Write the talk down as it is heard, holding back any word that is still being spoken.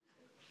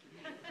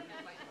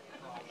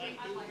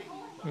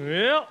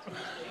Well,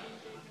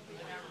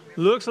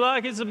 looks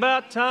like it's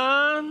about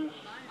time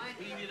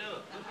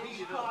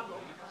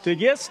to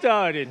get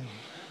started.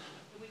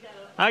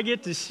 I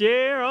get to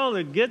share all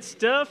the good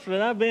stuff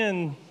that I've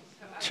been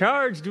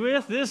charged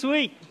with this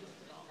week.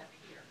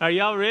 Are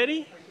y'all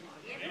ready?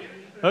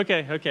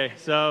 Okay.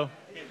 So,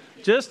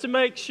 just to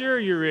make sure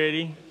you're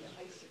ready,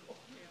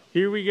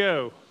 here we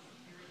go.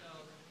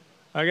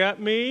 I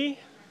got me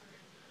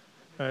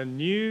a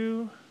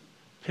new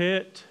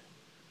pet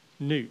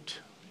newt.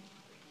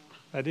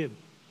 I did.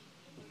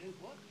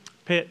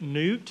 Pet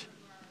newt,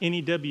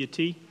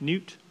 N-E-W-T,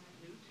 newt.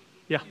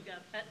 Yeah. You got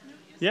a pet newt?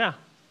 Yeah.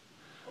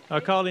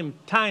 I call him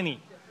Tiny.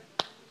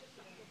 You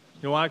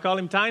know why I call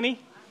him Tiny?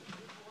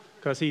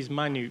 Because he's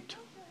my newt.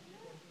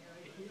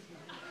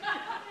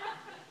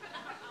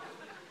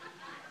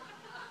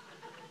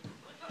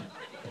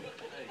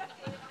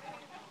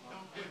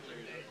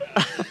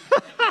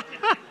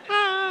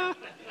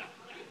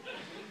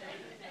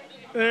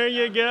 There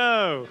you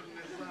go.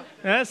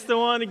 That's the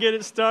one to get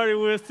it started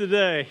with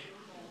today.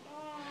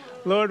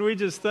 Lord, we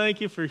just thank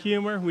you for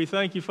humor. We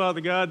thank you,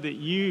 Father God, that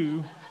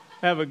you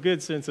have a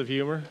good sense of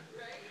humor.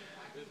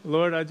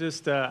 Lord, I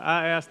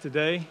ask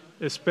today,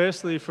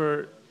 especially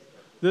for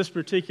this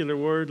particular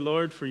word,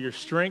 Lord, for your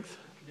strength.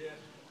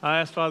 I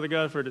ask, Father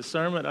God, for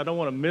discernment. I don't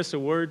want to miss a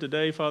word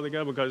today, Father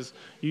God, because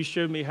you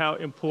showed me how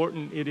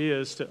important it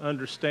is to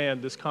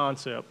understand this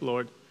concept,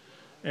 Lord,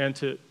 and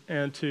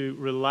to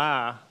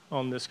rely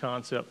on this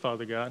concept,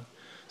 Father God.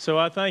 So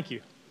I thank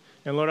you.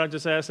 And Lord, I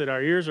just ask that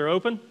our ears are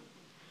open.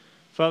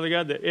 Father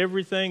God, that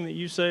everything that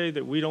you say,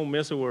 that we don't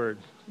miss a word.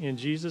 In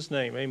Jesus'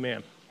 name,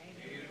 amen.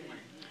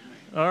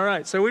 All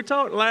right, so we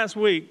talked last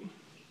week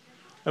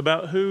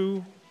about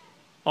who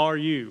are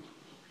you.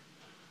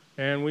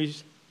 And we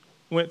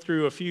went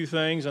through a few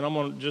things, and I'm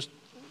going to just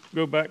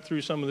go back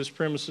through some of this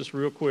premises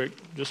real quick,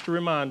 just to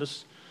remind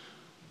us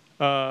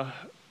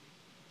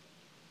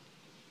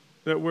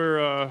that we're,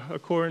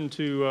 according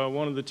to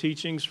one of the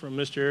teachings from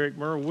Mr. Eric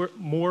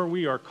Moore,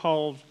 we are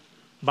called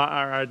by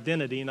our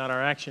identity, not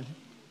our action.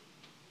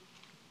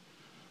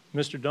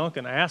 Mr.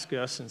 Duncan asks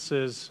us and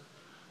says,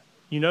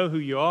 you know who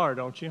you are,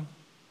 don't you?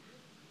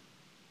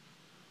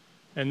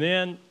 And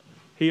then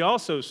he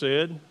also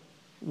said,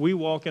 we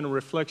walk in a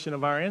reflection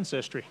of our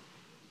ancestry.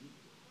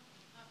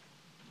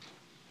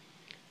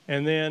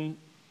 And then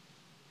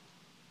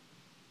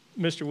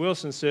Mr.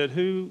 Wilson said,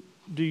 who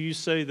do you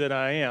say that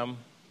I am?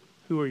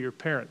 Who are your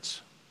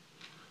parents?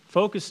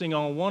 Focusing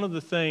on one of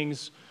the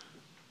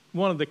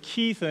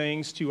key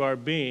things to our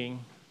being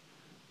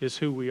is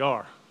who we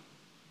are.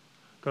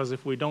 Because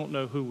if we don't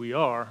know who we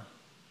are,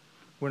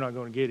 we're not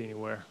going to get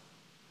anywhere.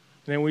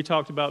 And then we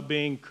talked about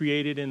being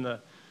created in the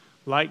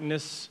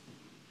likeness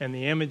and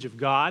the image of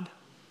God,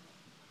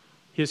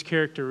 his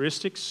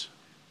characteristics,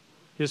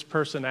 his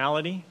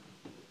personality.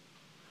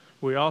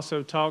 We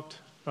also talked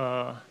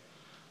a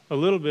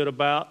little bit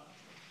about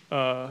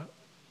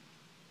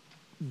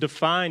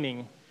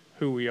defining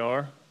who we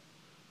are.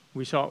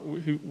 We showed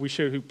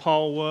who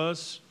Paul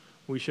was.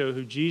 We showed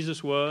who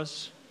Jesus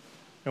was.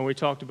 And we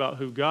talked about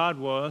who God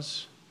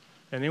was.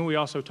 And then we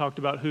also talked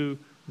about who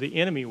the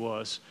enemy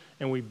was.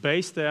 And we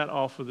based that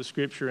off of the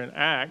scripture in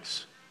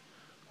Acts,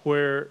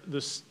 where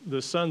the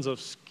sons of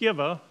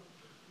Sceva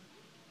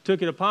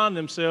took it upon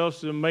themselves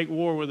to make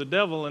war with the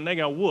devil, and they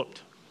got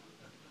whooped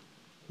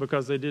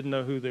because they didn't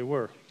know who they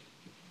were.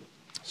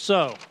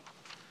 So,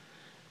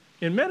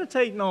 in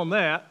meditating on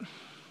that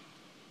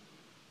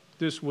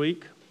this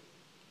week,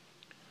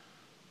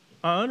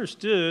 I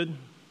understood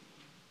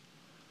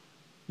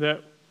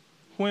that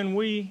when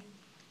we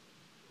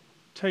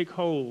take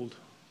hold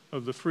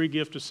of the free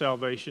gift of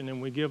salvation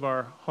and we give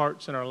our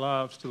hearts and our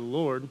lives to the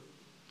Lord,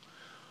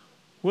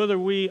 whether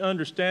we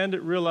understand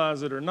it,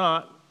 realize it or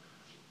not,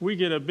 we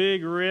get a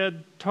big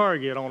red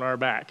target on our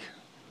back.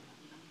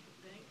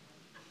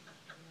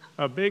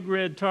 A big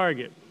red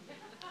target.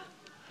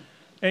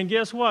 And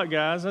guess what,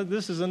 guys?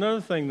 This is another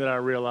thing that I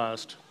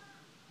realized.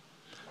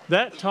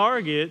 That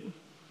target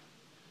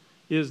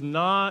is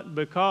not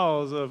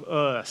because of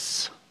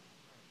us.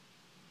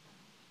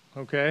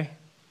 Okay?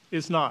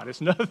 It's not.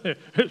 It's nothing.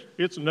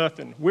 It's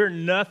nothing. We're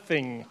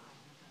nothing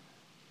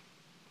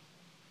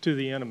to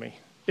the enemy,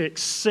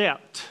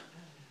 except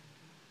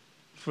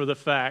for the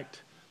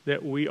fact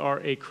that we are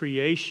a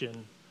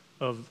creation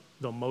of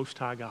the Most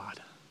High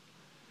God.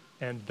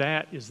 And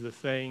that is the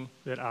thing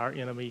that our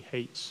enemy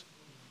hates.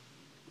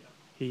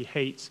 He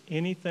hates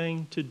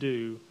anything to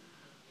do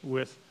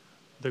with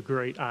the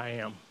great I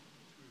am.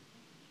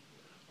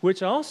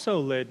 Which also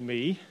led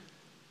me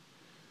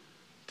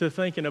to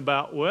thinking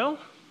about, well,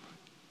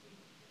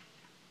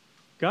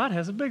 God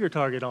has a bigger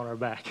target on our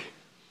back.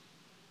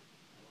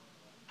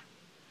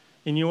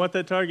 And you know what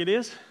that target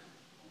is?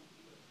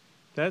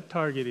 That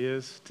target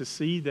is to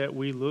see that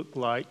we look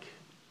like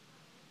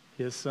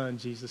his son,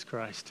 Jesus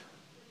Christ.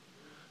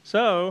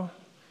 So,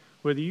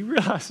 whether you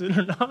realize it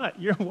or not,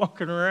 you're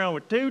walking around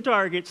with two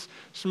targets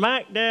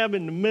smack dab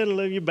in the middle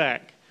of your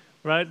back,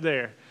 right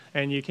there.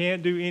 And you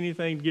can't do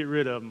anything to get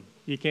rid of them.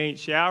 You can't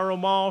shower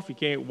them off. You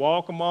can't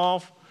walk them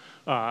off.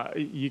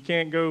 You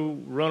can't go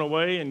run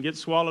away and get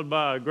swallowed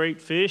by a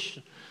great fish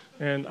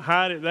and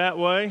hide it that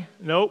way.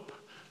 Nope,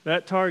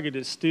 that target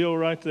is still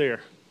right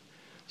there.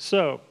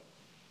 So,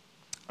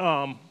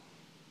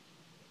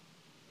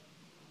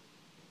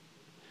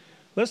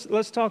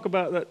 let's talk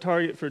about that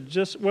target for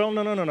just, well,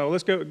 no.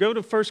 Let's go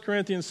to 1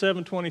 Corinthians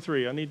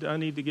 7:23. I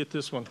need to get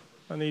this one.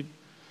 1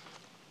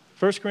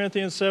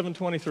 Corinthians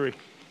 7:23.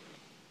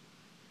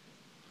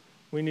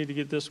 We need to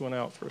get this one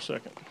out for a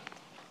second.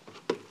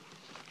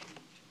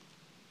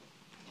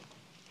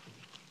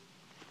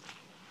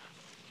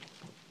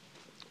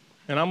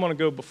 And I'm going to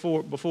go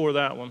before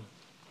that one.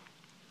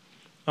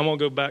 I'm going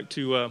to go back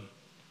to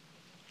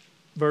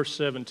verse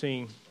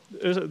 17.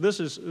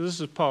 This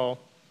is Paul,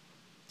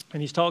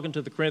 and he's talking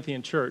to the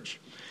Corinthian church.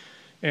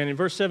 And in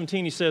verse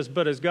 17 he says,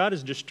 "But as God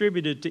has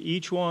distributed to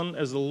each one,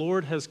 as the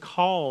Lord has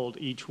called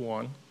each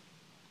one,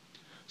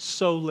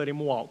 so let him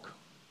walk."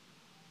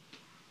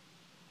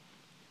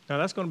 Now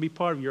that's going to be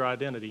part of your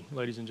identity,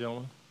 ladies and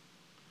gentlemen,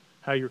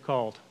 how you're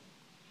called.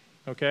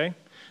 Okay?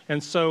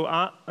 And so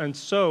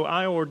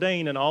I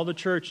ordain in all the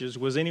churches,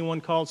 was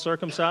anyone called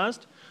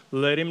circumcised?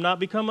 Let him not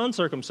become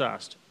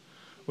uncircumcised.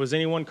 Was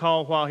anyone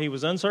called while he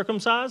was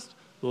uncircumcised?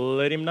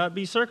 Let him not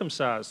be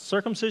circumcised.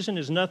 Circumcision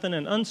is nothing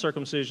and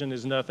uncircumcision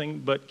is nothing,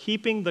 but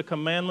keeping the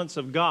commandments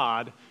of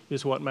God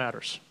is what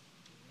matters.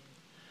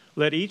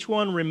 Let each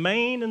one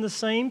remain in the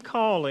same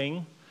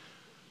calling.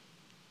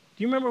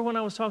 Do you remember when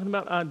I was talking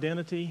about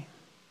identity?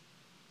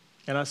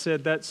 And I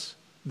said that's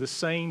the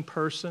same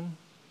person.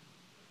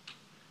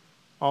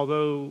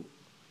 Although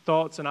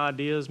thoughts and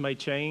ideas may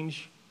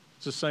change,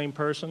 it's the same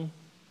person.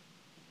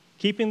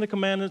 Keeping the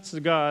commandments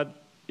of God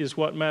is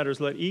what matters.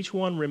 Let each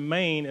one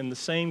remain in the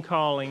same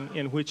calling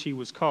in which he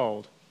was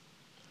called.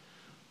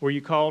 Were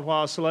you called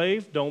while a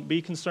slave? Don't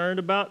be concerned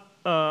about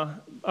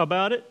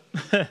it.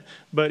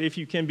 But if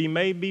you can be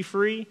made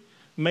free,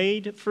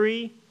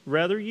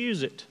 rather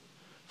use it.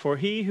 For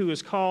he who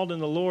is called in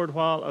the Lord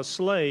while a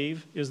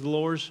slave is the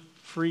Lord's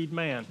freed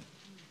man.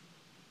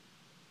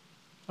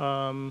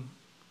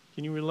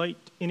 Can you relate?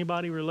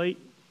 Anybody relate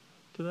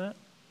to that?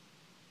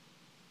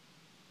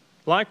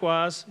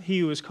 Likewise, he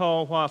who is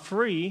called while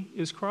free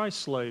is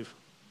Christ's slave.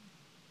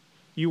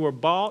 You were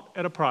bought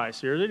at a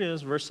price. Here it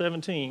is, verse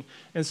 17.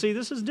 And see,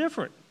 this is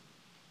different.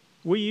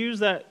 We use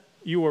that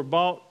you were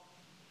bought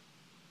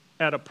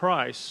at a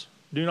price.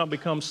 Do not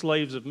become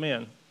slaves of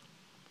men.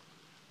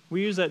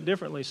 We use that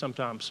differently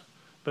sometimes.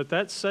 But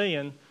that's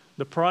saying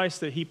the price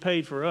that he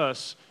paid for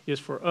us is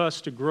for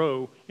us to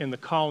grow in the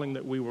calling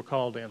that we were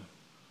called in.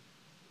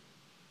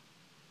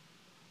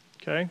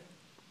 Okay?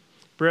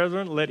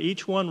 Brethren, let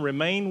each one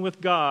remain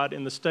with God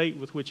in the state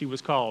with which he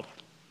was called.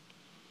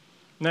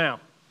 Now,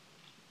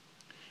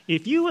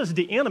 if you was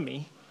the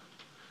enemy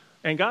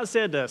and God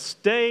said to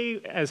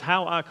stay as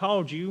how I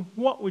called you,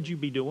 what would you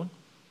be doing?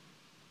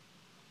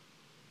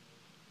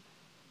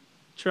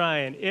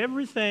 Trying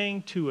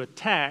everything to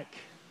attack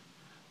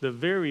the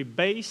very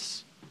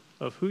base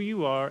of who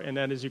you are, and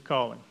that is your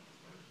calling.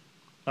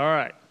 All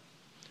right.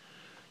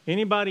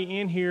 Anybody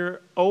in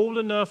here old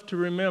enough to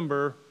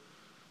remember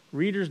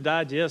Reader's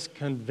Digest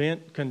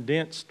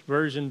condensed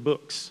version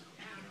books?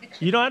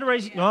 You don't have to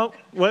raise... No,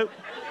 wait.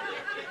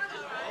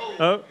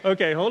 Oh,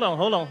 okay, hold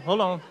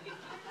on,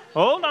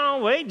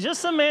 wait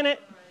just a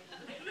minute.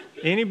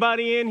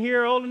 Anybody in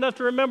here old enough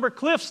to remember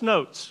Cliff's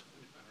Notes?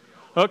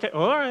 Okay,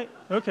 all right,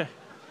 okay.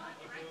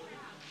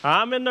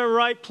 I'm in the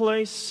right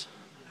place.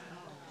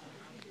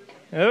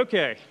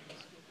 Okay.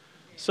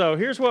 So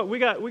here's what we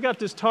got. We got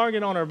this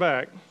target on our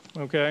back,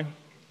 okay?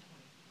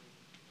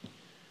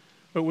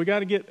 But we got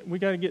to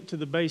get to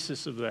the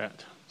basis of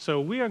that. So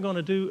we are going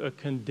to do a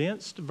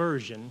condensed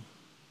version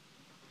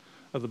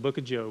of the book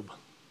of Job.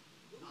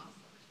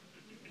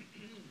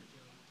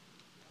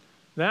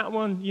 That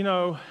one, you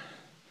know,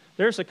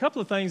 there's a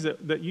couple of things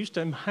that used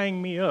to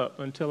hang me up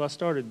until I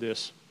started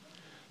this.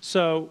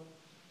 So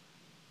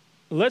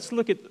let's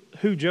look at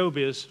who Job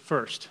is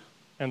first.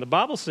 And the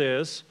Bible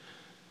says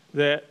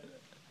that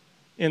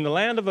in the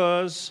land of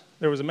Uz,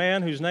 there was a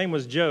man whose name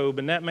was Job,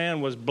 and that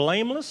man was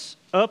blameless,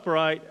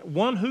 upright,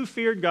 one who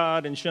feared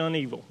God and shunned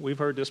evil. We've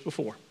heard this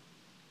before.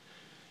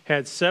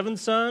 Had 7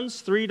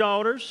 sons, 3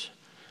 daughters,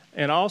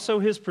 and also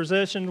his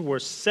possession were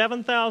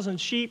 7,000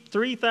 sheep,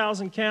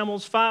 3,000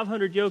 camels,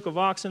 500 yoke of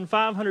oxen,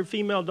 500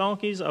 female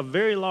donkeys, a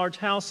very large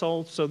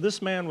household. So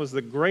this man was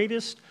the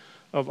greatest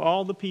of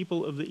all the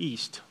people of the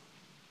East.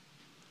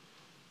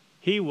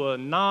 He was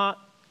not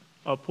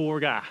a poor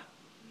guy.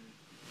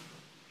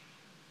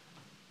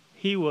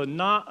 He was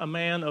not a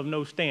man of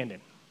no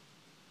standing.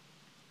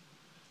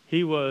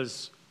 He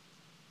was,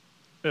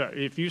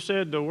 if you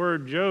said the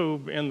word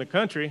Job in the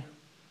country,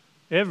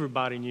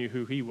 everybody knew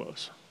who he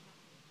was.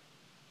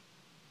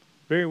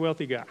 Very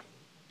wealthy guy.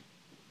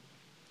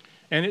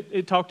 And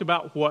it talked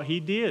about what he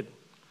did.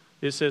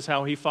 It says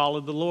how he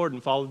followed the Lord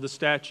and followed the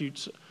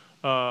statutes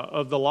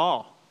of the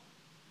law.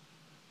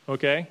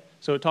 Okay?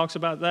 So it talks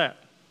about that.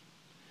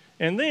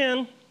 And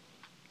then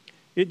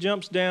it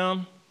jumps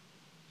down.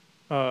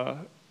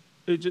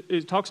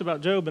 It talks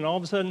about Job, and all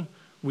of a sudden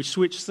we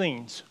switch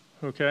scenes.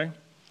 Okay?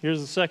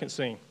 Here's the second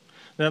scene.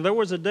 Now there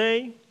was a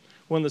day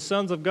when the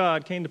sons of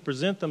God came to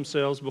present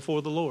themselves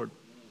before the Lord.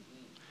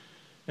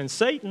 And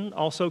Satan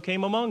also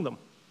came among them.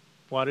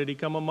 Why did he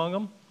come among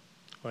them?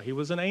 Well, he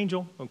was an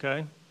angel,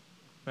 okay?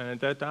 And at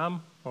that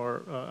time,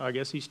 or I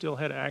guess he still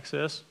had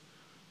access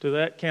to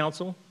that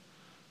council.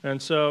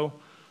 And so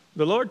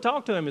the Lord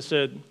talked to him and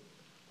said,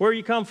 where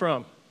you come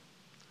from?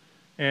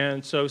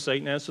 And so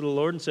Satan answered the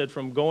Lord and said,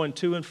 from going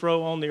to and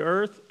fro on the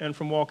earth and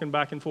from walking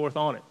back and forth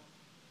on it.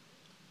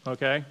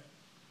 Okay?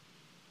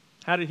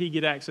 How did he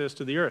get access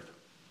to the earth?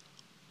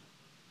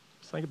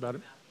 Just think about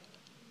it.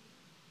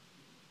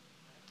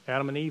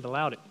 Adam and Eve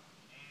allowed it.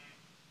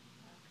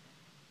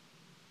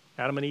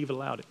 Adam and Eve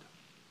allowed it.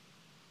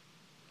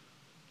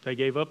 They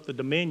gave up the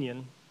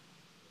dominion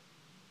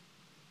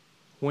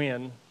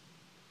when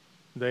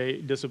they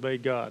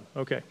disobeyed God.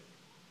 Okay.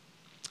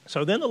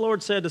 So then the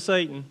Lord said to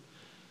Satan,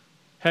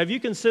 have you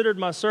considered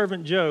my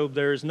servant Job?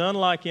 There is none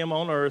like him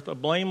on earth, a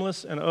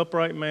blameless and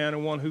upright man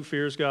and one who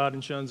fears God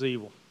and shuns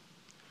evil.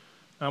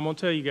 Now, I'm going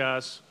to tell you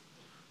guys,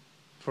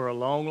 for a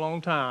long,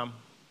 long time,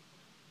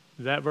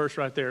 that verse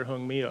right there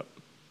hung me up.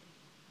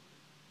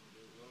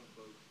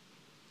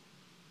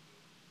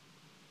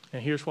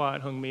 And here's why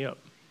it hung me up.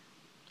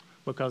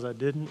 Because I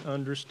didn't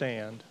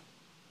understand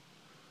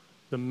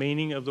the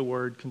meaning of the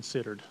word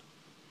considered.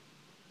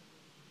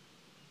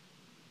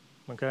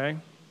 Okay?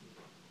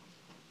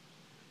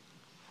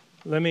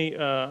 Let me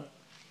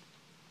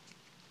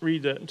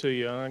read that to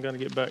you. I've got to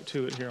get back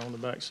to it here on the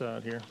back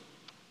side here.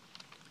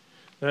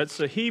 That's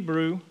a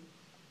Hebrew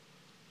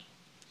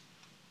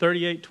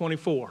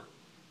 38:24.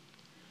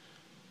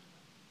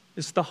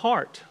 It's the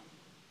heart.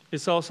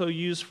 It's also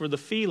used for the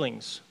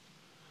feelings,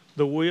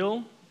 the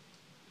will,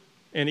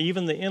 and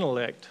even the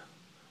intellect.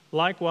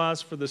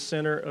 Likewise for the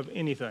center of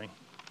anything.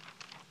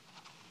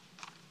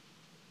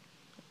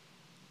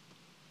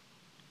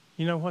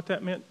 You know what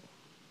that meant?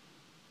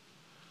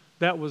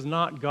 That was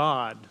not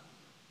God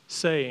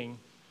saying,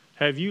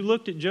 have you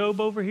looked at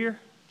Job over here?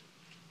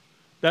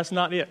 That's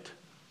not it.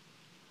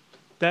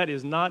 That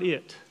is not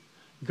it.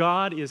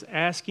 God is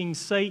asking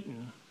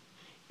Satan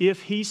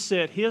if he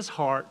set his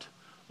heart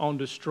on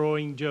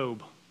destroying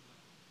Job.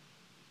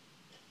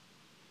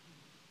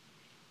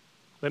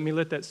 Let me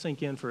let that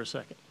sink in for a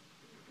second.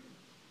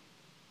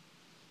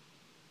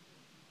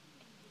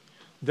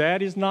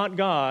 That is not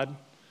God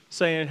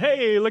saying,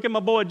 hey, look at my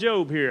boy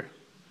Job here.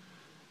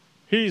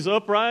 He's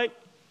upright,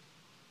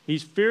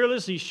 he's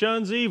fearless, he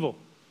shuns evil.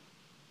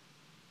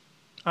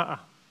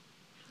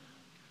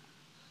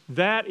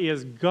 That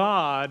is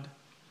God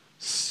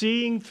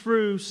seeing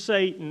through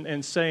Satan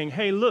and saying,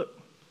 hey,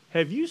 look,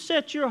 have you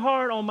set your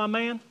heart on my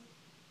man?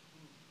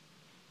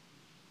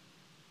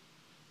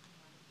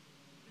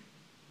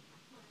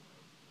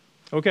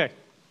 Okay.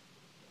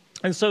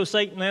 And so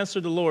Satan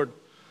answered the Lord,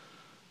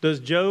 does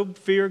Job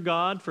fear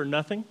God for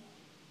nothing?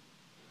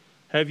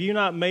 Have you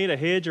not made a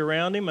hedge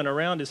around him and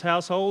around his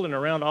household and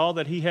around all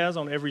that he has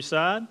on every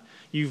side?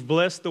 You've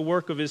blessed the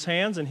work of his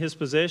hands and his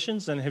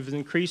possessions and have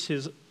increased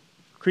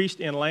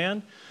in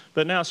land.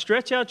 But now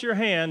stretch out your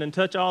hand and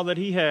touch all that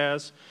he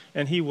has,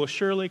 and he will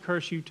surely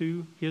curse you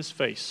to his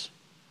face.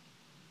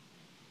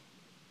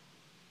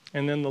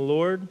 And then the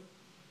Lord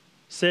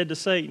said to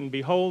Satan,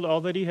 behold,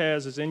 all that he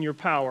has is in your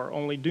power,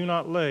 only do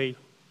not lay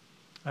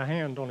a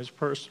hand on his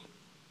person.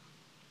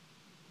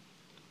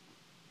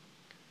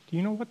 Do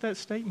you know what that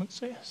statement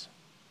says?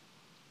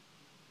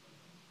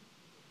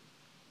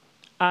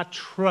 I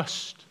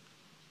trust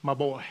my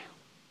boy.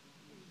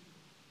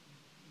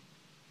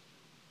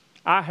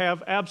 I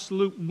have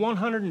absolute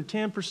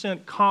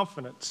 110%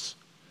 confidence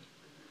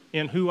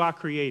in who I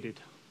created.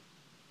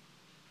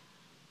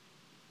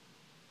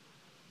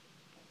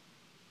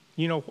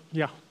 You know,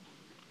 yeah.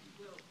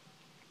 Well,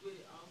 would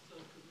it also,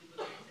 because we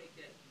look at take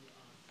that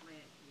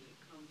slant when it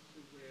comes to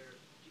where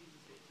Jesus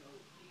had told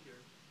Peter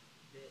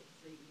that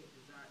Satan had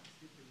desired to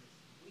sift him as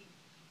wheat,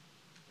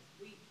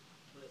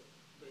 but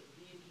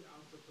then he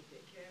also put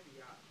that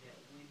caveat that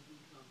when he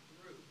comes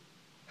through,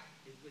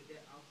 would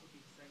that also be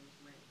the same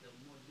slant, the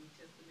more New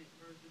Testament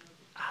version of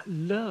it? I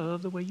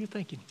love the way you're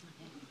thinking.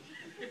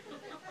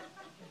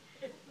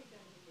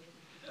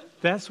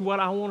 That's what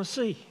I want to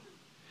see.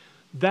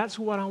 That's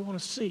what I want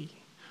to see.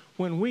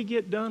 When we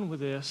get done with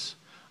this,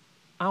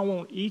 I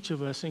want each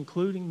of us,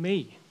 including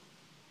me,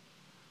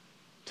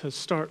 to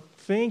start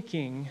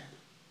thinking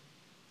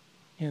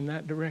in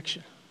that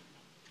direction.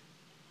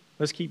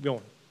 Let's keep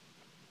going.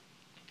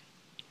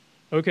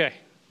 Okay.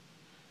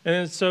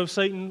 And so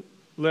Satan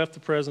left the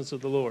presence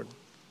of the Lord.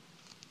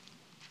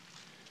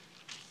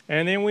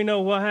 And then we know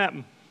what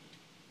happened.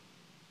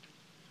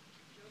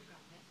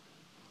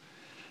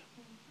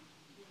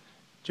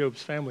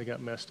 Job's family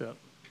got messed up.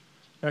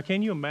 Now,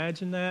 can you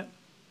imagine that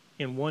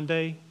in one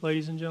day,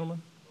 ladies and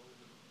gentlemen?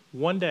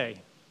 One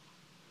day,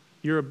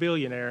 you're a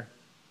billionaire,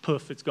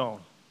 poof, it's gone.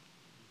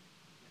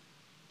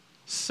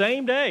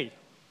 Same day,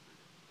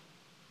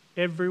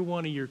 every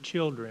one of your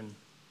children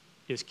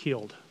is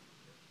killed.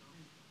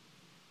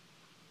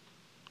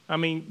 I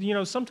mean, you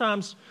know,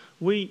 sometimes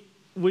we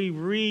we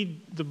read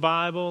the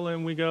Bible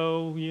and we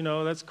go,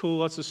 that's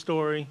cool, that's a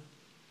story,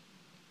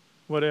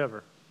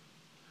 whatever.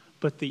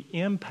 But the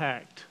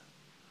impact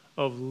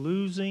of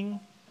losing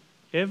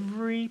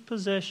every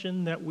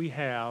possession that we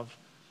have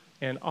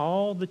and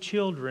all the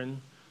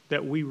children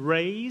that we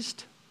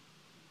raised,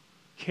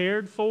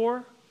 cared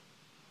for,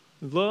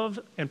 loved,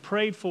 and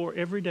prayed for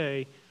every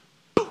day,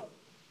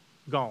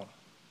 gone.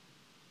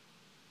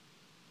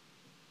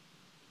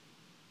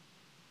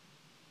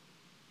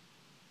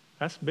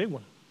 That's a big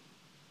one.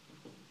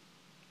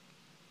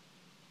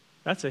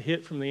 That's a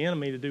hit from the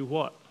enemy to do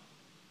what?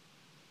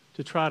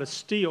 To try to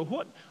steal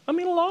what? A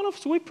lot of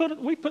us, we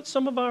put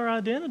some of our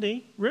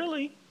identity,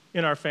 really,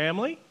 in our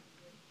family.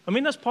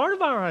 That's part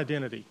of our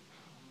identity.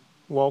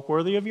 Walk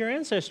worthy of your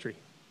ancestry.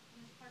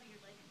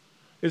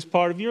 It's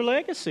part of your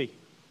legacy.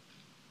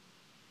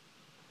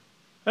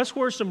 That's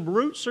where some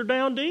roots are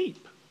down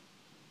deep.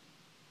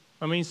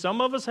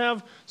 Some of us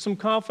have some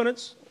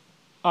confidence,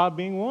 I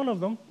being one of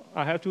them,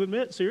 I have to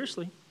admit,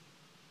 seriously,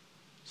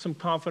 some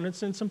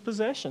confidence in some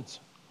possessions.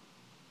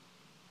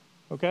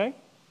 Okay?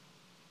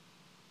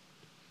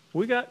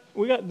 We got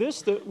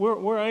this that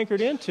we're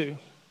anchored into.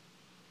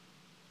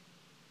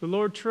 The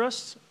Lord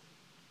trusts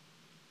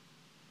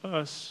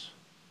us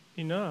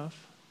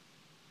enough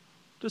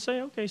to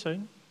say, okay,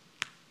 Satan,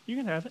 you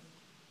can have it.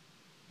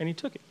 And he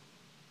took it.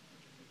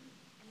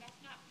 And that's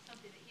not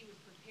something that he was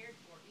prepared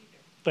for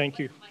either. Thank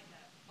you. It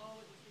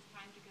was his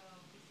time to go.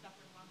 He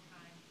suffered a long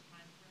time. It's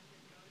time for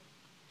him to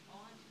go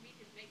on to meet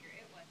his maker.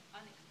 It was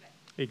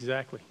unexpected.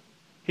 Exactly.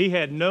 He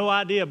had no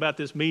idea about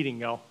this meeting,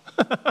 y'all.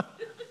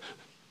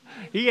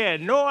 He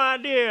had no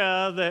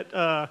idea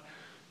that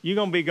you're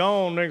going to be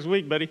gone next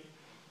week, buddy.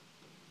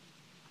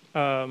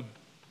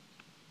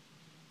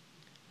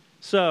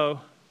 So,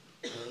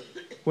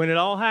 when it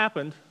all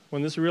happened,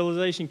 when this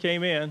realization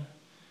came in,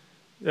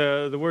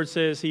 the word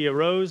says he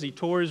arose, he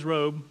tore his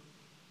robe,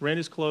 rent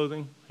his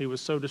clothing. He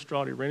was so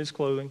distraught, he rent his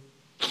clothing,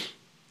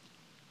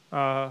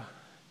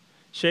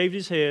 shaved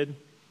his head,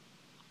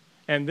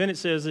 and then it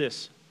says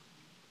this.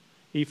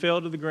 He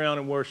fell to the ground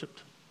and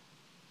worshiped.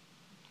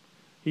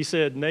 He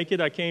said,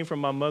 naked I came from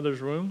my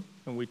mother's womb,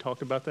 and we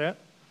talked about that,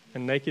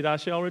 and naked I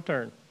shall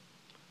return.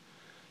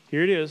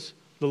 Here it is.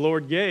 The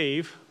Lord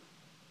gave,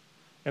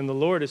 and the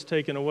Lord has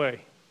taken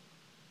away.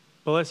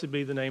 Blessed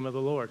be the name of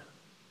the Lord.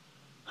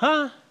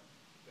 Huh?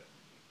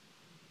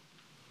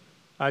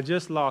 I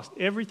just lost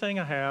everything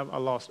I have. I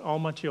lost all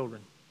my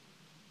children.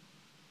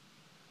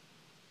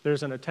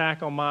 There's an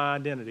attack on my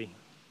identity.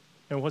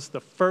 And what's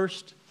the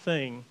first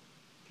thing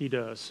he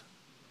does?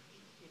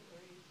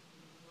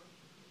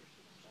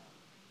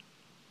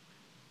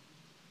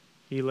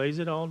 He lays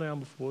it all down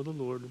before the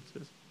Lord and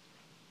says,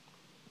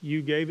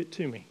 you gave it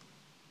to me.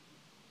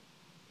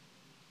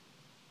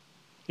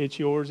 It's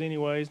yours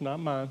anyways, not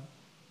mine.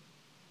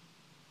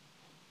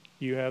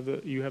 You have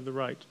the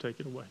right to take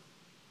it away.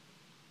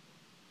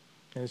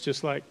 And it's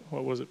just like,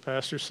 what was it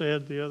Pastor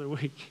said the other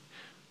week?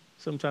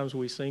 Sometimes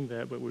we sing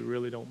that, but we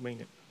really don't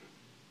mean it.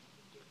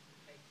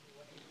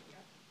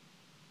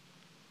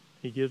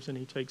 He gives and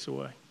he takes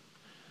away.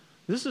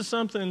 This is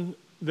something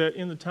that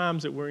in the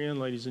times that we're in,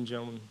 ladies and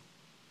gentlemen,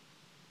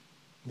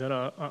 that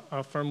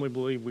I firmly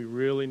believe we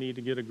really need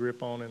to get a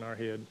grip on in our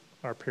head,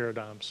 our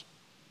paradigms.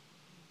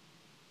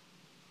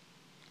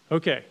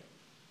 Okay.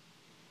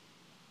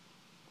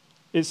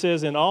 It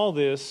says, in all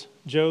this,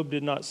 Job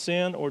did not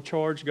sin or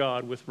charge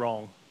God with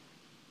wrong.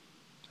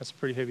 That's a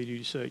pretty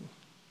heavy-duty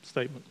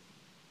statement.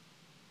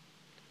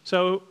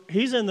 So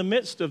he's in the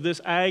midst of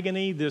this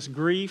agony, this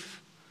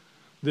grief,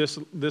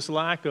 this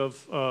lack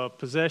of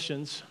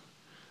possessions.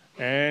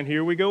 And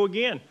here we go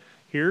again.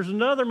 Here's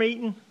another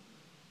meeting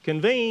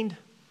convened.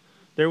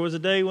 There was a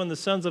day when the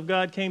sons of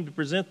God came to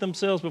present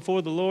themselves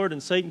before the Lord,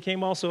 and Satan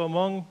came also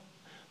among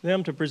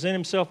them to present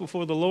himself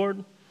before the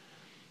Lord.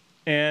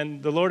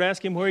 And the Lord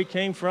asked him where he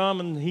came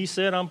from, and he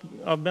said,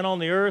 I've been on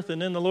the earth.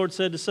 And then the Lord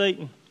said to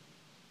Satan,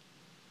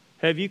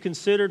 have you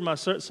considered my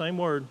same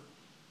word?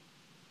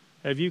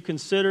 Have you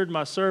considered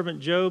my servant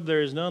Job?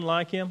 There is none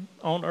like him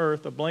on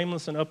earth, a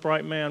blameless and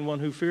upright man, one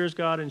who fears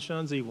God and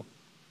shuns evil.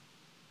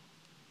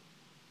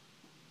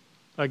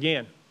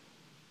 Again,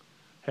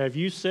 have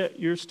you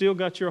still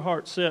got your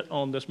heart set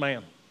on this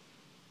man?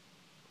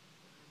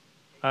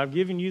 I've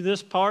given you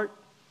this part.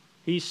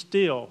 He's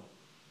still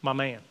my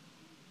man.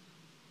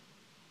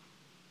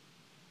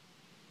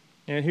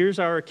 And here's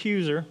our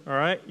accuser. All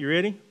right, you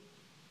ready?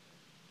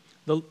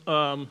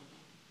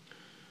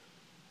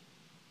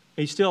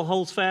 He still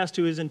holds fast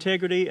to his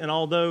integrity, and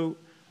although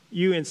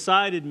you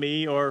incited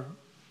me or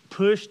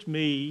pushed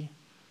me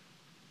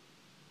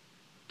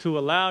to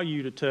allow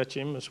you to touch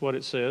him, that's what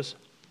it says,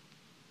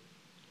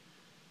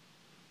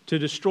 to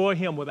destroy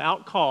him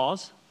without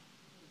cause.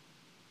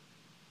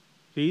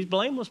 He's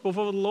blameless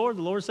before the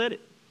Lord said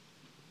it.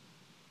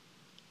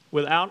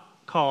 Without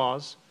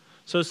cause.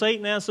 So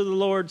Satan answered the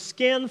Lord,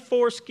 skin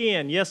for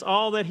skin. Yes,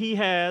 all that he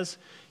has,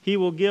 he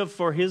will give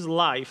for his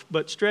life.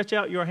 But stretch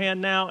out your hand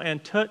now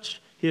and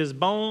touch his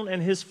bone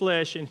and his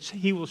flesh, and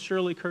he will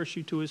surely curse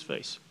you to his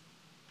face.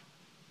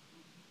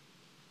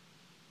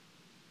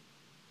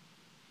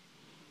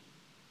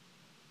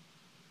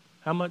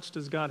 How much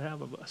does God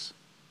have of us?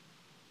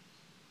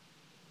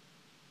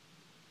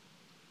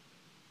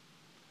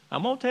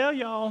 I'm going to tell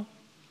y'all,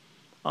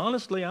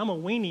 honestly, I'm a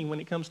weenie when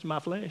it comes to my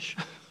flesh.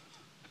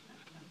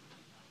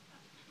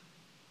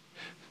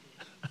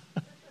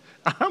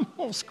 I'm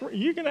going to scream.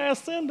 You can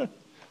ask Cinda.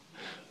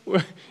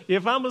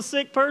 If I'm a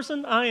sick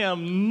person, I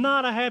am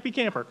not a happy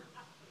camper.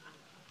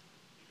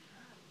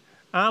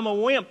 I'm a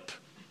wimp.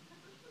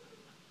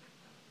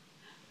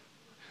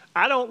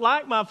 I don't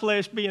like my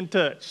flesh being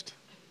touched.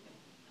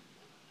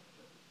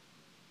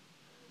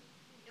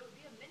 It would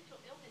be a mental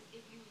illness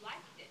if you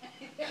liked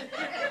it.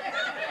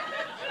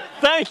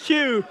 Thank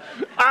you.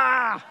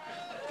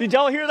 Did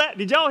y'all hear that?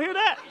 Did y'all hear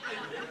that?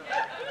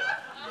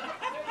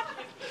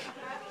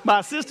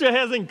 My sister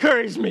has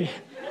encouraged me.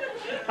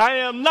 I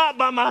am not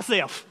by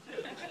myself.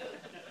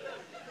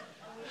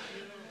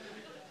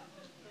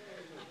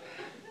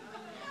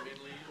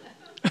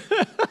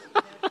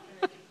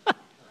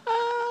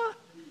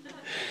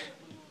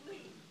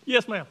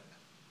 Yes, ma'am.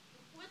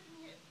 Wouldn't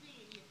it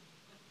be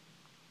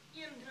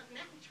in the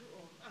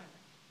natural mind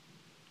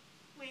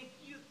when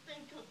you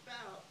think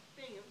about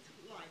things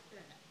like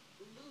that,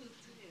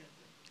 losing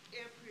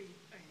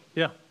everything?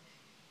 Yeah.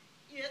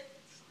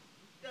 It's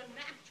the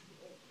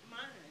natural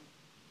mind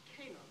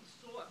can't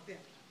absorb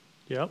that.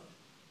 Yep.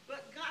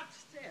 But God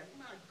said,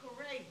 my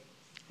grace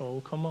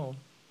Oh, come on.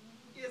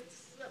 is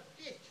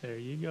sufficient. There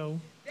you go.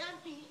 That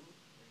means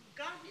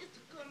God is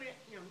going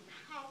to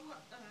empower us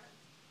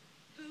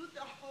through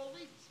the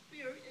Holy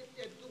Spirit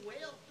that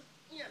dwells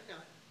in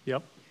us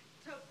Yep.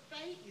 to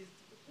face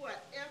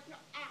whatever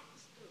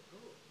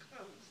obstacle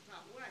comes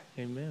our way.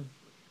 Amen.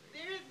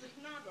 There is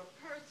not a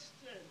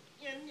person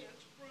in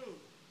this room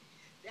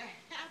that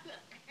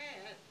haven't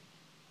had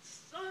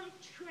some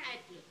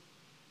tragedy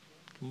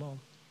Come on.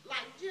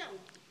 like Job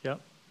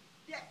Yep.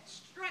 that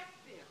struck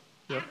them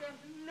Yep. out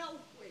of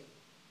nowhere.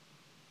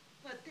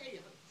 But they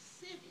are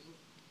sitting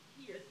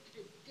here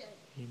today.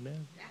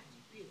 Amen. That's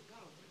big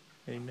God.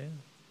 Amen.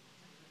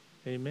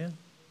 Amen.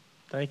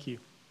 Thank you.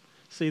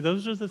 See,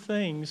 those are the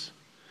things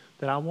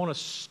that I want to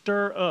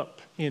stir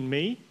up in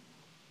me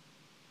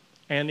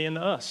and in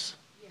us.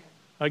 Yeah.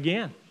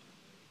 Again,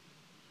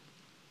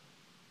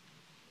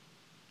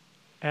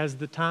 as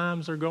the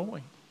times are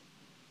going.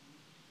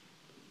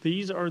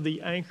 These are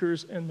the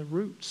anchors and the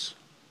roots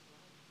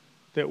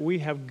that we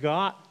have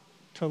got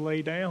to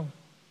lay down.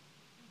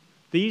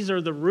 These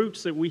are the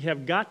roots that we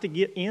have got to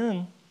get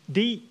in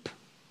deep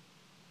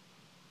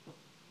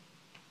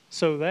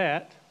so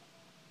that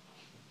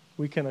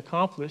we can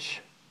accomplish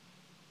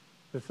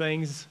the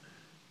things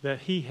that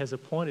He has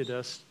appointed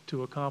us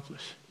to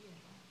accomplish.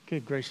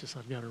 Good gracious,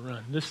 I've got to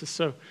run. This is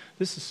so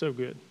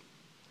good.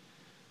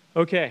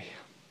 Okay.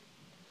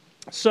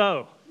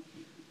 So,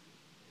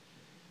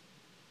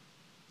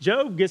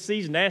 Job gets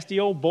these nasty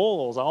old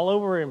boils all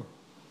over him.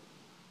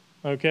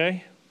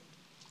 Okay?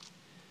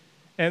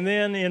 And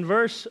then in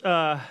verse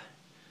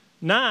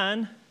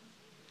 9,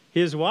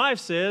 his wife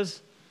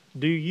says,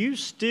 do you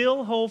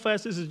still hold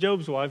fast? This is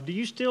Job's wife. Do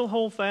you still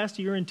hold fast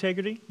to your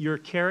integrity, your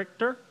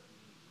character?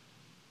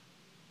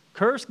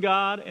 Curse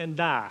God and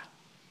die.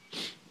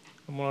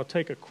 I'm going to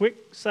take a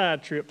quick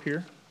side trip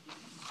here.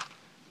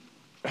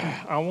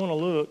 I want to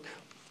look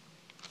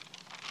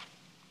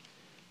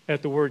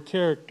at the word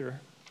character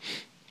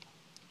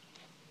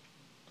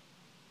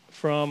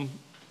from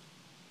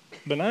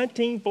the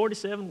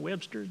 1947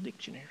 Webster's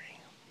Dictionary.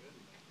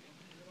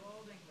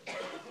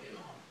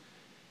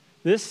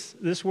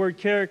 This word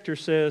character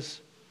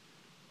says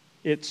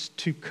it's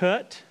to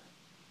cut,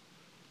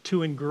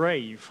 to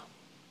engrave.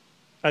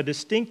 A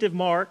distinctive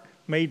mark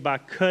made by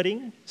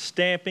cutting,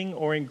 stamping,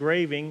 or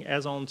engraving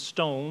as on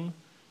stone,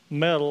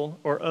 metal,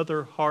 or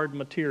other hard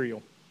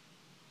material.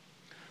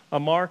 A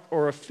mark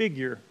or a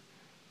figure,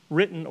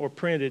 written or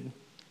printed,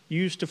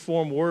 used to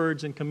form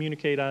words and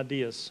communicate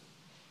ideas.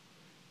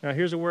 Now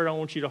here's a word I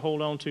want you to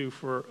hold on to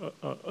for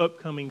an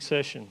upcoming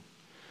session.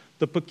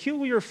 The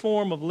peculiar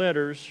form of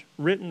letters,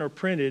 written or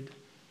printed,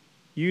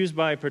 used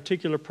by a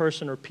particular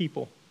person or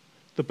people.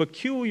 The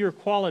peculiar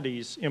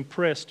qualities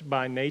impressed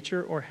by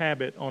nature or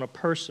habit on a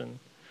person,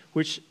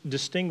 which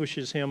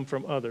distinguishes him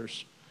from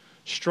others.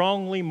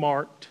 Strongly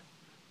marked,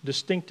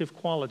 distinctive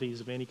qualities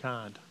of any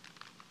kind.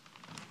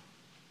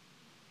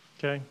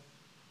 Okay?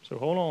 So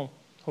hold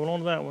on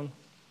to that one.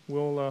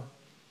 We'll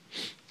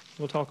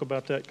talk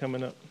about that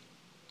coming up.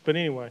 But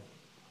anyway,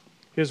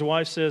 his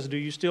wife says, do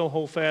you still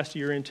hold fast to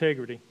your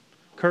integrity?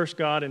 Curse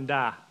God and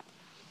die.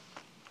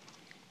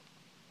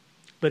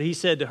 But he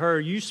said to her,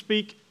 you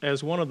speak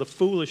as one of the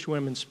foolish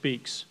women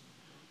speaks.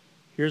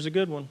 Here's a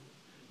good one.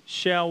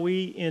 Shall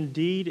we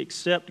indeed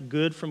accept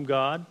good from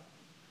God,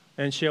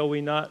 and shall we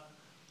not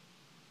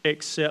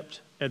accept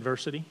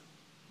adversity?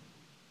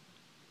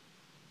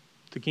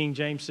 The King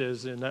James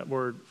says in that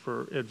word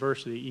for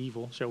adversity,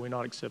 evil. Shall we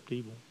not accept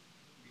evil?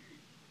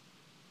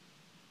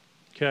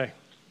 Okay.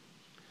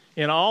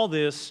 In all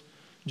this,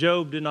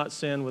 Job did not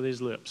sin with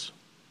his lips.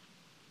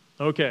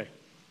 Okay.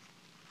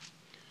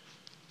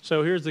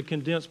 So here's the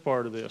condensed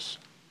part of this.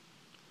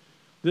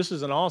 This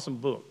is an awesome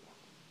book.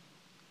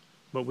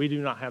 But we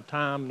do not have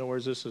time, nor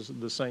is this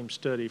the same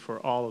study for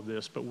all of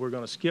this. But we're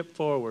going to skip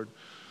forward.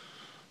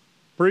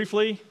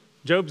 Briefly,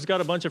 Job's got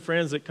a bunch of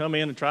friends that come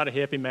in and try to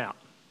help him out.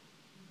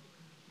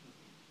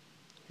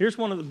 Here is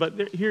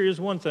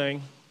one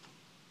thing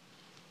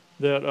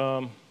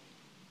that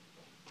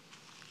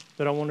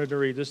that I wanted to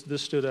read.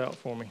 This stood out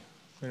for me.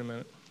 Wait a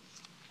minute.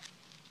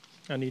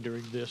 I need to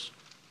read this.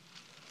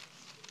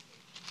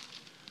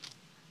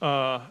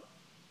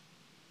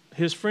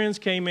 His friends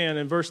came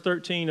in verse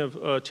 13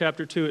 of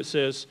chapter 2, it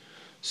says,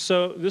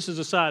 so this is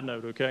a side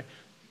note, okay?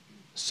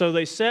 So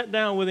they sat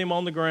down with him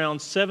on the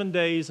ground 7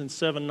 days and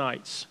 7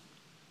 nights,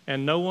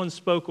 and no one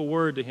spoke a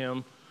word to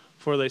him,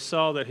 for they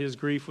saw that his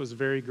grief was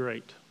very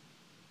great.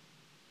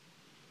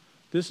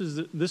 This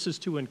is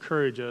to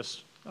encourage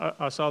us.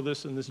 I saw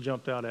this and this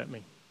jumped out at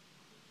me.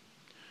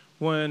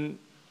 When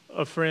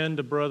a friend,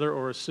 a brother,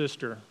 or a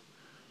sister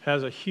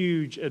has a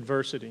huge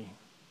adversity,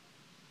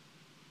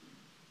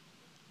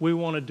 we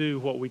want to do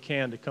what we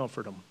can to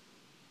comfort them.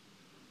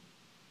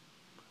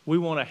 We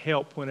want to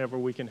help whenever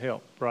we can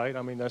help, right?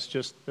 I mean, that's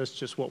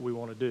just what we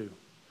want to do.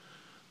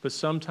 But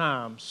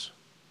sometimes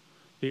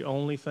the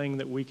only thing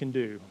that we can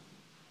do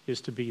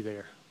is to be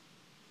there.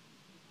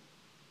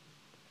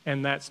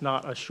 And that's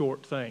not a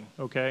short thing,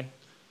 okay?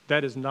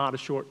 That is not a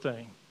short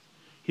thing.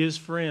 His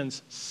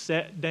friends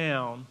sat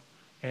down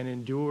and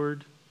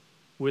endured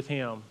with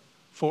him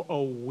for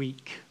a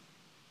week,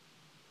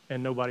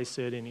 and nobody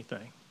said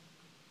anything.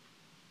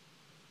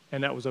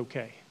 And that was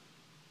okay.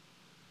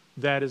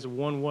 That is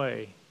one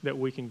way that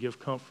we can give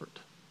comfort,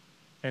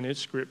 and it's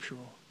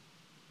scriptural.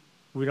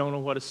 We don't know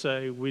what to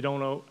say, we don't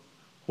know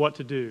what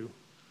to do,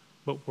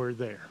 but we're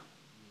there,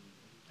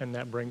 and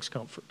that brings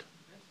comfort.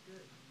 That's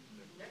good.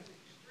 That's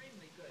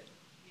extremely good.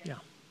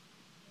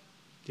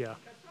 Yeah.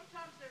 Because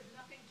sometimes there's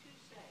nothing to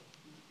say.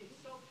 It's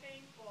so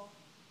painful,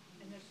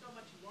 and there's so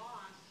much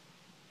loss,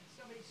 and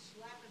somebody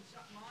slapping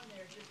something on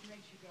there just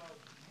makes you go,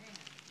 man,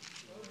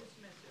 so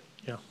dismissive.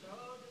 Yeah.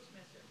 So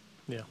dismissive.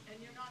 Yeah.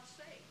 And you're not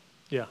safe.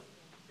 Yeah.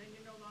 Then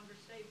you're no longer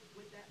safe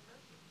with that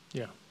person.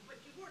 Yeah. But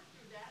you work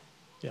through that.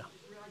 Yeah. You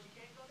just realize you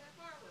can't go that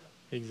far with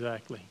them.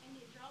 Exactly. And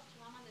you also,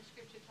 I'm on the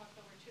scripture talks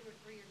over 2 or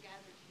 3 are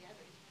gathered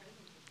together, his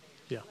presence is there.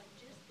 Yeah. So like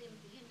just them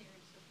being there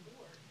in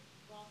support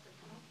brought the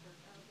comfort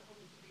of the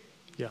Holy Spirit.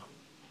 Yeah.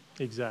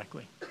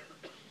 Exactly.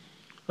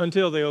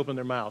 Until they open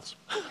their mouths.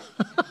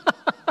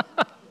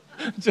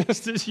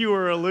 Just as you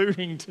were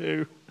alluding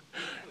to.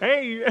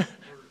 Hey. Words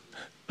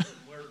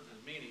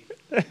and meaning.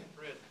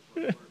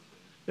 Presence.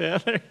 Yeah,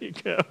 there you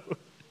go.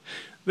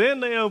 Then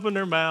they opened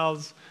their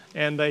mouths,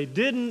 and they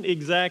didn't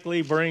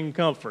exactly bring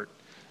comfort.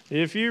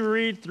 If you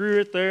read through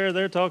it there,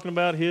 they're talking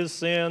about his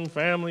sin,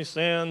 family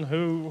sin,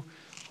 who,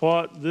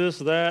 what, this,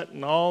 that,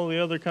 and all the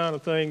other kind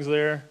of things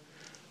there.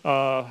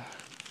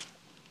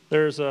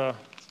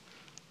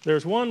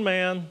 There's one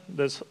man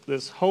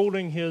that's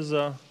holding his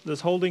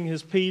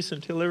peace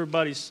until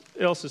everybody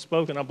else has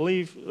spoken. I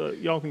believe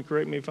y'all can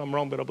correct me if I'm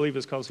wrong, but I believe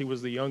it's because he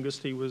was the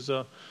youngest. He was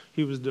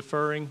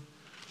deferring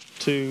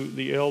to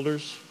the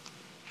elders,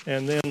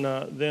 and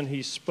then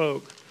he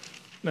spoke.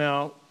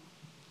 Now,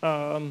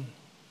 and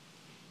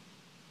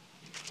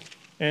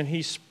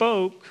he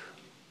spoke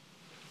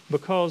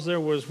because there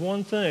was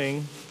one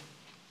thing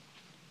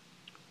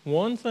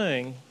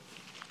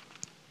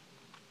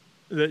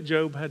that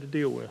Job had to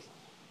deal with.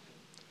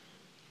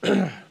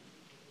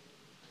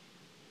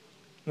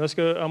 Let's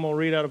go. I'm going to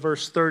read out of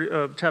verse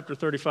 30, chapter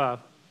 35.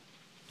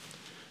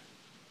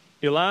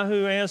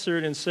 Elihu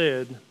answered and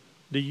said,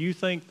 "Do you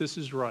think this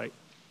is right?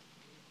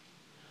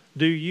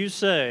 Do you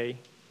say,"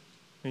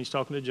 and he's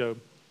talking to Job,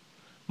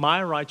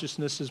 "my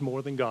righteousness is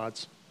more than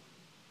God's?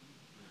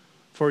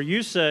 For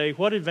you say,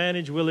 what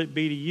advantage will it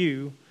be to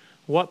you?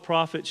 What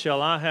profit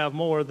shall I have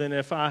more than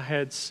if I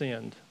had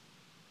sinned?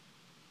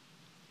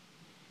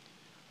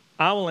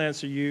 I will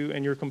answer you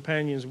and your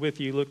companions with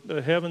you. Look,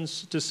 the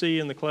heavens to see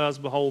and the clouds,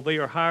 behold, they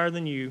are higher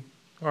than you."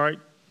 All right,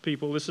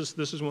 people, this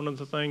is one of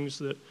the things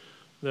that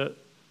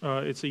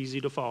it's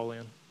easy to fall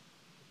in.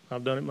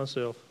 I've done it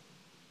myself.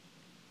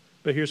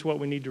 But here's what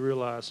we need to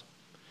realize.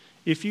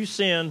 If you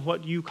sin,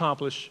 what do you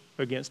accomplish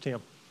against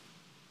him?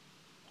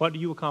 What do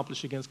you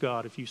accomplish against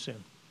God if you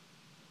sin?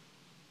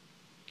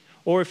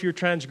 Or if your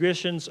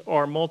transgressions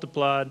are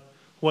multiplied,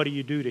 what do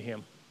you do to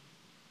him?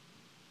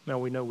 Now,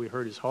 we know we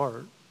hurt his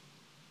heart.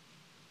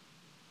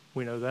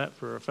 We know that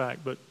for a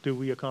fact, but do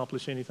we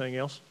accomplish anything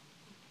else?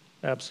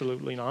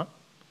 Absolutely not.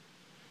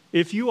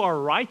 If you are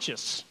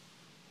righteous,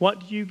 what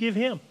do you give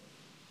him?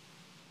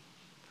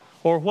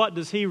 Or what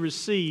does he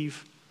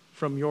receive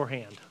from your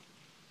hand?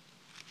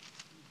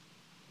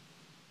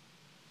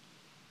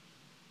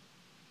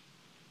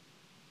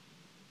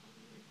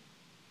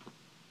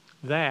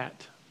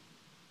 That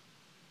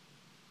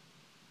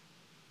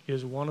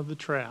is one of the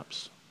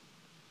traps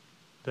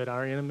that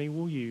our enemy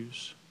will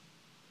use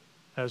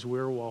as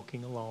we're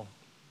walking along.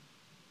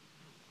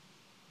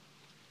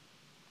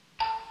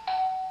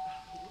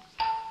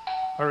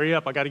 Hurry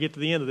up, I got to get to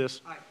the end of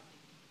this. All right,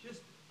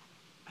 just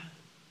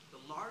the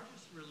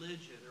largest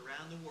religion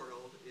around the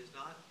world is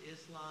not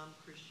Islam,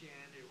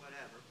 Christianity, or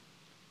whatever.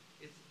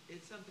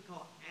 It's something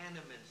called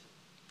animism.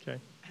 Okay.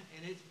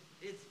 And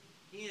it's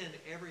in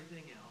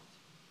everything else.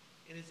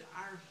 And it's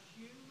our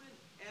human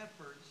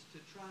efforts to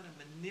try to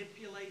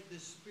manipulate the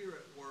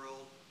spirit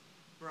world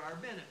for our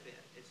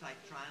benefit. It's like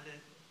trying to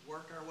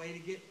work our way to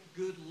get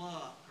good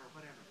luck or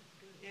whatever.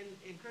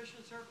 In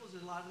Christian circles,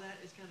 a lot of that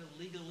is kind of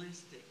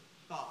legalistic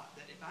thought.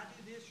 That if I do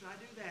this or I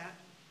do that,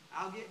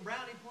 I'll get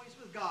brownie points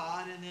with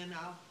God and then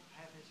I'll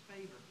have His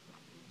favor.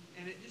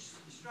 And it just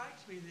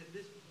strikes me that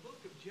this book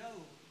of Job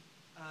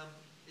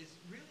is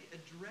really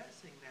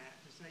addressing that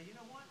to say, you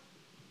know what?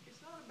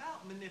 It's not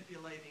about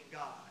manipulating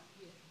God.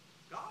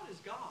 God is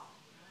God.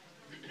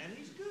 And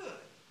He's good.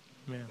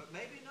 Amen. But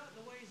maybe not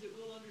in the ways that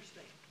we'll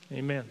understand.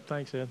 Amen.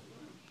 Thanks, Ed.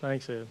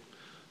 Thanks, Ed.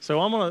 So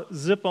I'm going to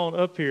zip on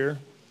up here.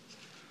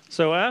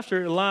 So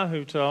after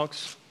Elihu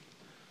talks,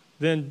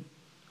 then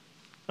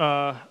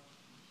the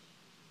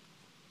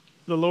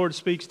Lord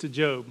speaks to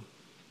Job.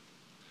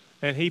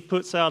 And he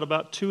puts out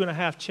about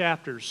 2.5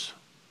 chapters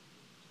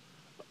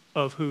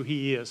of who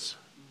he is.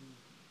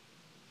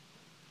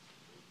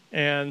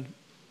 And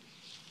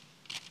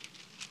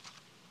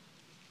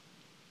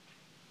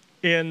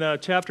in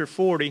chapter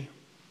 40,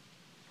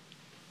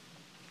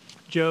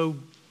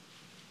 Job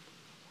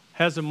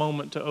has a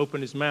moment to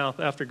open his mouth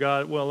after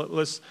God.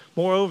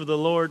 Moreover, the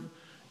Lord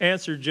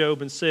answered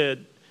Job and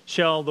said,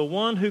 shall the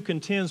one who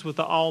contends with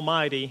the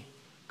Almighty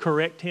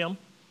correct him?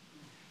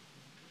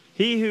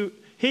 He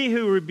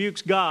who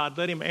rebukes God,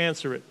 let him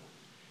answer it.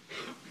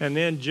 And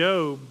then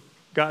Job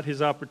got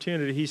his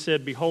opportunity. He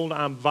said, behold,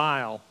 I'm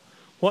vile.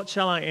 What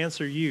shall I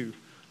answer you?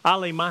 I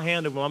lay my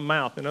hand over my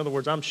mouth. In other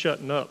words, I'm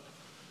shutting up.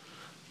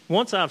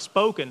 Once I've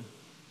spoken,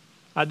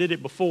 I did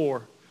it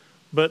before,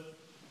 but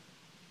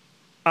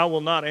I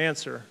will not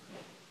answer.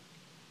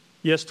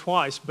 Yes,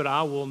 twice, but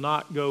I will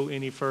not go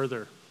any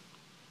further.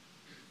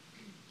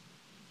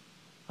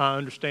 I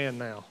understand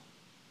now.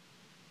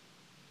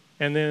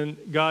 And then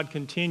God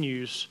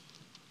continues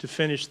to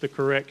finish the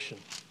correction.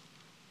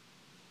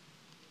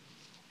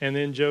 And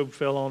then Job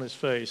fell on his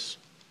face.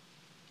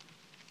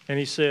 And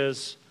he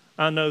says,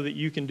 I know that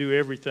you can do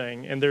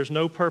everything, and there's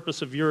no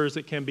purpose of yours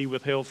that can be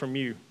withheld from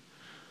you.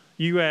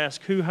 You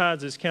ask, who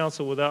hides his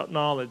counsel without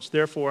knowledge?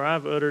 Therefore,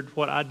 I've uttered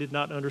what I did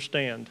not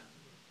understand.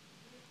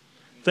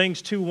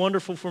 Things too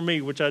wonderful for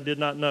me, which I did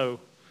not know.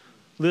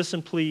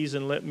 Listen, please,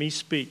 and let me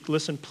speak.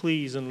 Listen,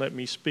 please, and let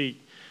me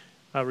speak.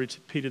 I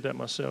repeated that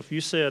myself. You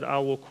said, I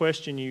will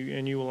question you,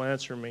 and you will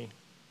answer me.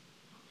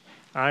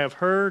 I have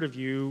heard of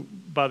you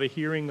by the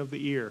hearing of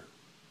the ear.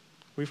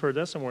 We've heard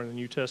that somewhere in the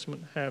New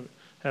Testament,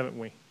 haven't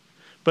we?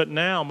 But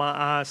now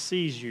my eye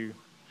sees you.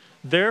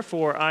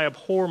 Therefore, I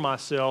abhor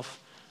myself,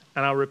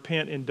 and I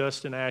repent in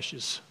dust and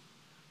ashes.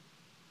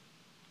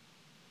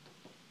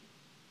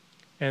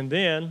 And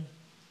then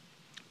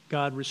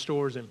God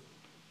restores him.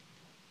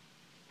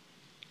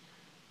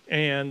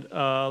 And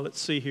let's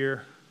see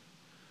here.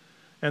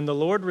 And the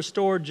Lord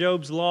restored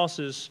Job's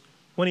losses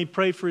when he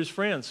prayed for his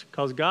friends,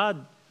 because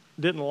God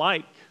didn't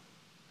like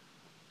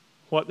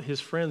what his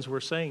friends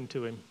were saying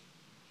to him,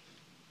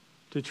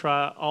 to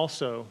try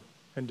also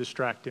and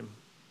distract him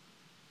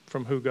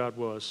from who God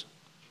was.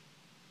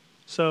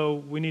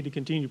 So we need to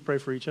continue to pray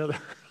for each other,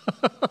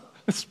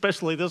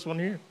 especially this one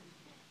here.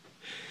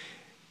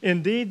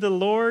 Indeed, the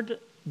Lord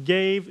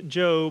gave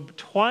Job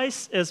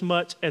twice as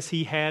much as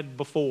he had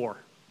before.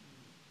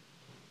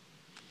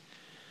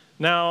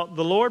 Now,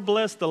 the Lord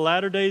blessed the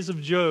latter days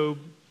of Job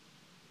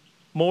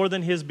more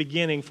than his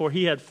beginning, for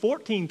he had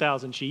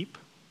 14,000 sheep,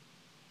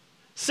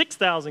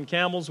 6,000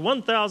 camels,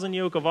 1,000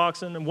 yoke of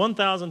oxen, and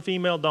 1,000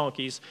 female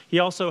donkeys. He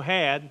also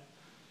had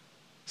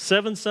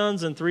 7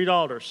 sons and 3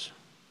 daughters.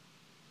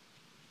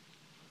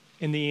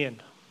 In the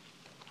end.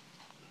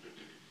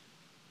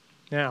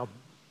 Now,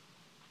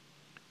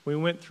 we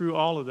went through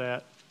all of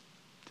that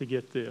to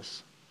get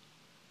this.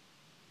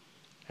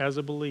 As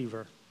a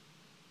believer,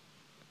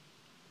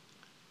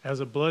 as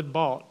a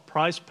blood-bought,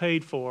 price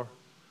paid for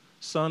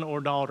son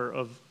or daughter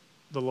of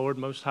the Lord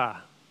Most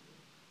High,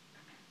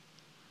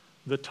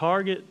 the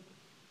target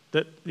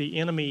that the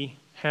enemy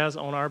has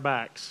on our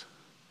backs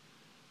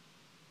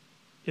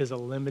is a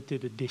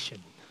limited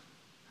edition.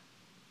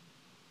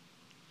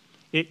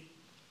 It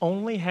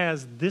only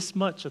has this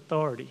much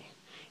authority.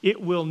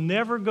 It will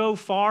never go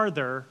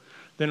farther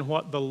than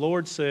what the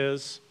Lord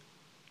says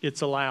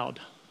it's allowed.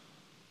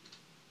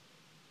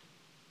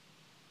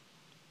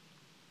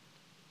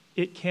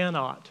 It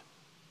cannot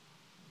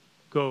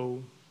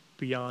go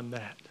beyond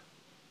that.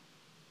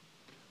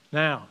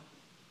 Now,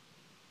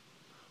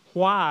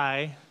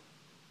 why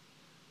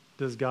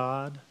does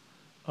God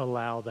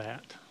allow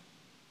that?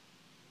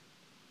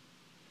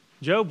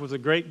 Job was a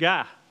great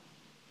guy,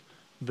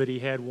 but he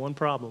had one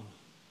problem.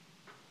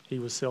 He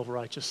was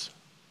self-righteous.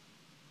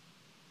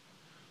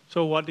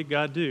 So what did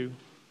God do?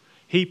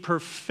 He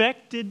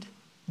perfected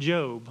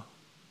Job,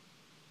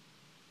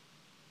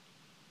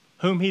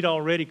 whom he'd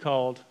already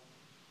called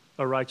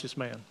a righteous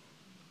man.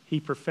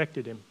 He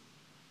perfected him.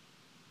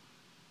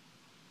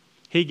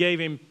 He gave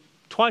him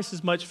twice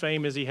as much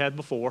fame as he had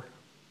before.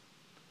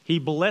 He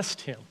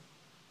blessed him.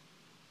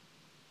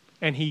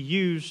 And he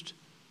used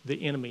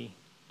the enemy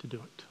to do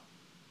it.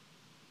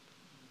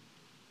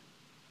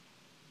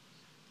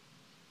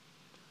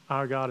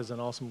 Our God is an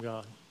awesome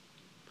God.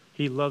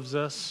 He loves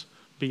us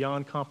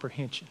beyond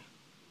comprehension.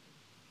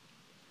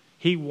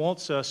 He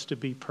wants us to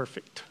be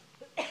perfect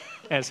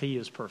as He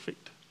is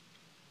perfect.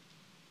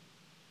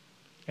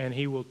 And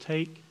He will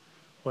take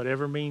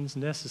whatever means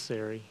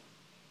necessary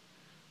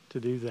to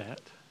do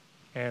that.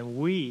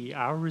 And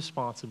our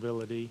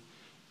responsibility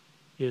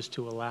is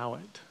to allow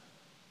it.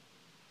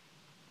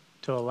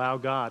 To allow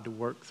God to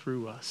work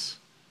through us.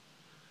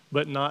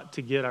 But not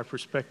to get our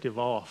perspective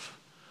off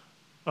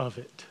of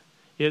it.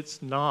 It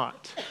is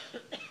not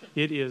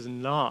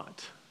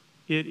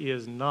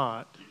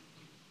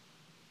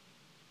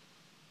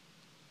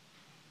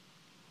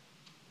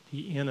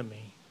the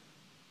enemy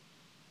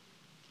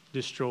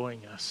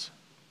destroying us.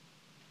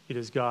 It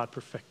is God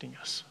perfecting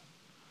us.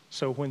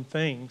 So when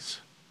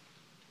things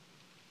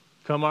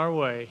come our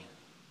way,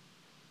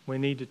 we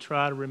need to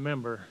try to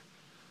remember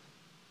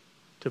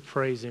to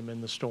praise Him in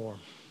the storm.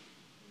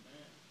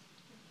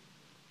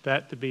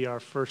 That to be our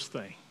first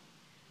thing.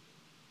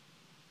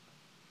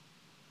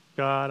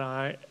 God,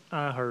 I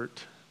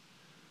hurt,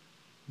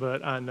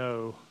 but I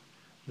know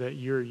that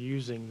You're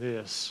using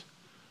this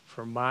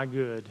for my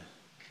good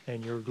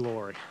and Your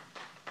glory.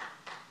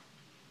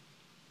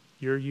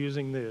 You're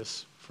using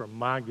this for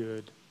my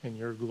good and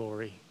Your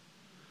glory.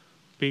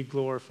 Be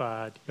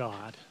glorified,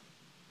 God.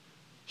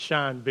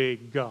 Shine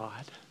big,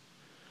 God.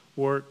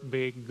 Work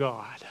big,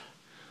 God.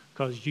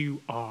 Because You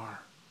are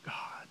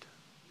God.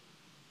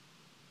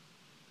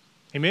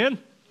 Amen?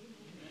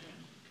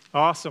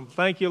 Awesome.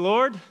 Thank You,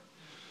 Lord.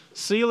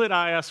 Seal it,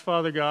 I ask,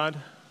 Father God.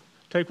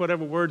 Take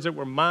whatever words that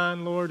were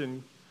mine, Lord,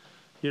 and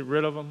get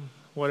rid of them.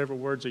 Whatever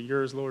words are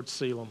Yours, Lord,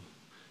 seal them.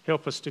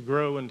 Help us to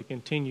grow and to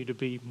continue to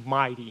be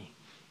mighty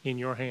in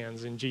Your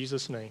hands. In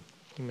Jesus' name,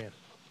 amen.